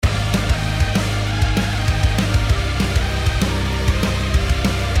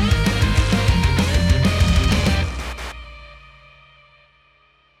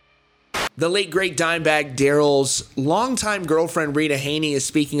The late, great Dimebag Daryl's longtime girlfriend, Rita Haney, is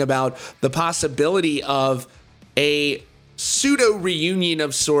speaking about the possibility of a pseudo reunion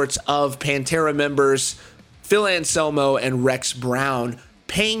of sorts of Pantera members Phil Anselmo and Rex Brown,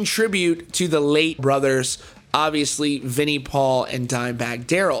 paying tribute to the late brothers, obviously Vinnie Paul and Dimebag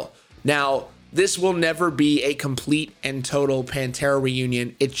Daryl. Now, this will never be a complete and total Pantera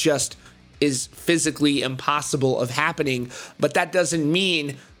reunion. It just is physically impossible of happening, but that doesn't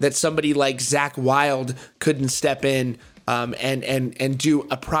mean that somebody like Zakk Wylde couldn't step in and do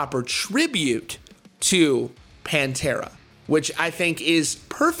a proper tribute to Pantera, which I think is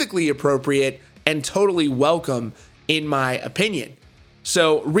perfectly appropriate and totally welcome in my opinion.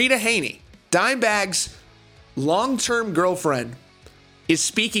 So Rita Haney, Dimebag's long-term girlfriend, is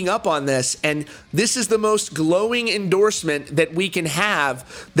speaking up on this, and this is the most glowing endorsement that we can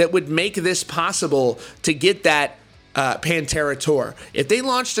have that would make this possible to get that Pantera tour. If they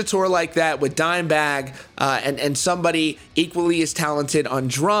launched a tour like that with Dimebag and somebody equally as talented on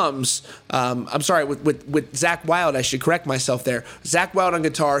drums, with Zakk Wylde, I should correct myself there. Zakk Wylde on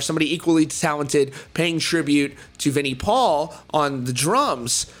guitar, somebody equally talented paying tribute to Vinnie Paul on the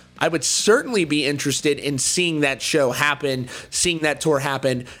drums, I would certainly be interested in seeing that show happen, seeing that tour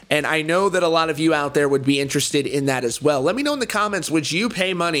happen, and I know that a lot of you out there would be interested in that as well. Let me know in the comments, would you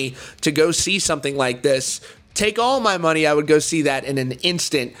pay money to go see something like this? Take all my money, I would go see that in an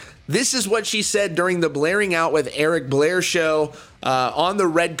instant. This is what she said during the Blairing Out with Eric Blair show on the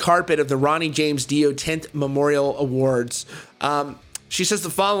red carpet of the Ronnie James Dio 10th Memorial Awards. She says the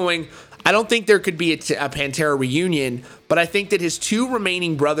following: I don't think there could be a Pantera reunion, but I think that his two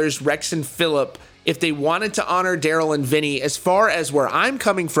remaining brothers, Rex and Philip, if they wanted to honor Daryl and Vinnie, as far as where I'm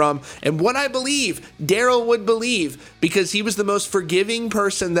coming from and what I believe Daryl would believe, because he was the most forgiving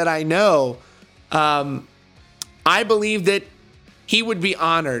person that I know, I believe that he would be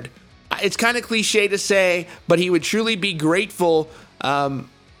honored. It's kind of cliche to say, but he would truly be grateful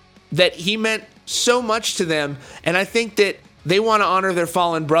that he meant so much to them, and I think that they want to honor their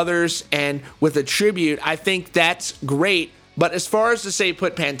fallen brothers, and with a tribute, I think that's great. But as far as to say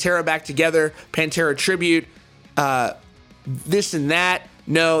put Pantera back together, Pantera tribute, this and that,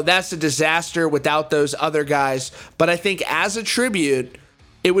 no, that's a disaster without those other guys. But I think as a tribute,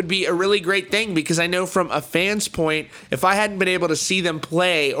 it would be a really great thing, because I know from a fan's point, if I hadn't been able to see them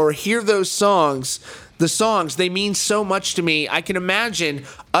play or hear those songs, the songs, they mean so much to me. I can imagine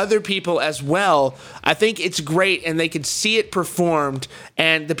other people as well. I think it's great, and they can see it performed,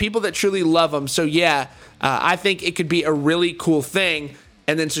 and the people that truly love them. So yeah, I think it could be a really cool thing.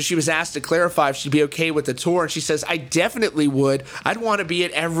 And then so she was asked to clarify if she'd be okay with the tour, and she says, I definitely would. I'd want to be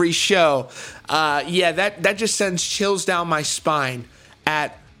at every show. Yeah, that just sends chills down my spine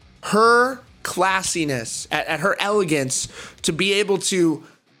at her classiness, at her elegance, to be able to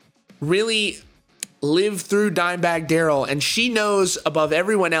really live through Dimebag Daryl, and she knows above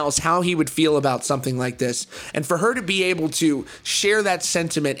everyone else how he would feel about something like this. And for her to be able to share that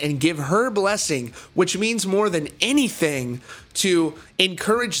sentiment and give her blessing, which means more than anything to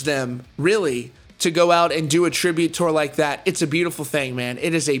encourage them, really, to go out and do a tribute tour like that, it's a beautiful thing, man.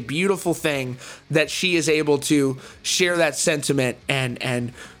 It is a beautiful thing that she is able to share that sentiment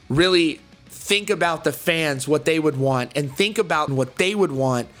and really think about the fans, what they would want, and think about what they would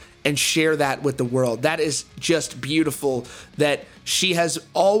want, and share that with the world. That is just beautiful, that she has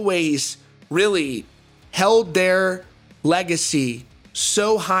always really held their legacy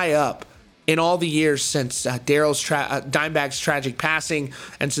so high up in all the years since Dimebag's tragic passing,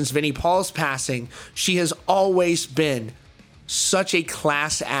 and since Vinnie Paul's passing. She has always been such a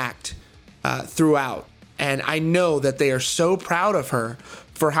class act throughout, and I know that they are so proud of her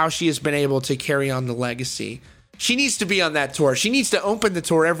for how she has been able to carry on the legacy. She needs to be on that tour. She needs to open the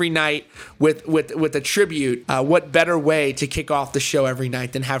tour every night with a tribute. What better way to kick off the show every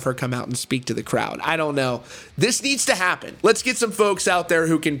night than have her come out and speak to the crowd? I don't know. This needs to happen. Let's get some folks out there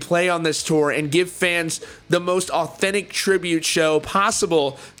who can play on this tour and give fans the most authentic tribute show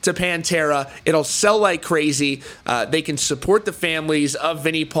possible to Pantera. It'll sell like crazy. They can support the families of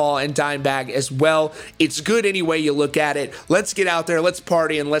Vinnie Paul and Dimebag as well. It's good any way you look at it. Let's get out there. Let's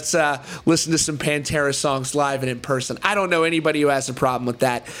party, and let's listen to some Pantera songs live and in person. I don't know anybody who has a problem with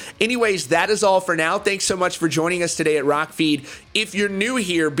that. Anyways, that is all for now. Thanks so much for joining us today at Rockfeed. If you're new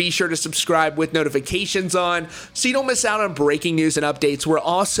here, be sure to subscribe with notifications on so you don't miss out on breaking news and updates. We're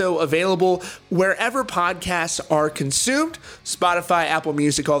also available wherever podcasts are consumed. Spotify, Apple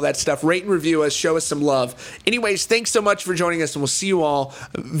Music, all that stuff. Rate and review us. Show us some love. Anyways, thanks so much for joining us, and we'll see you all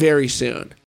very soon.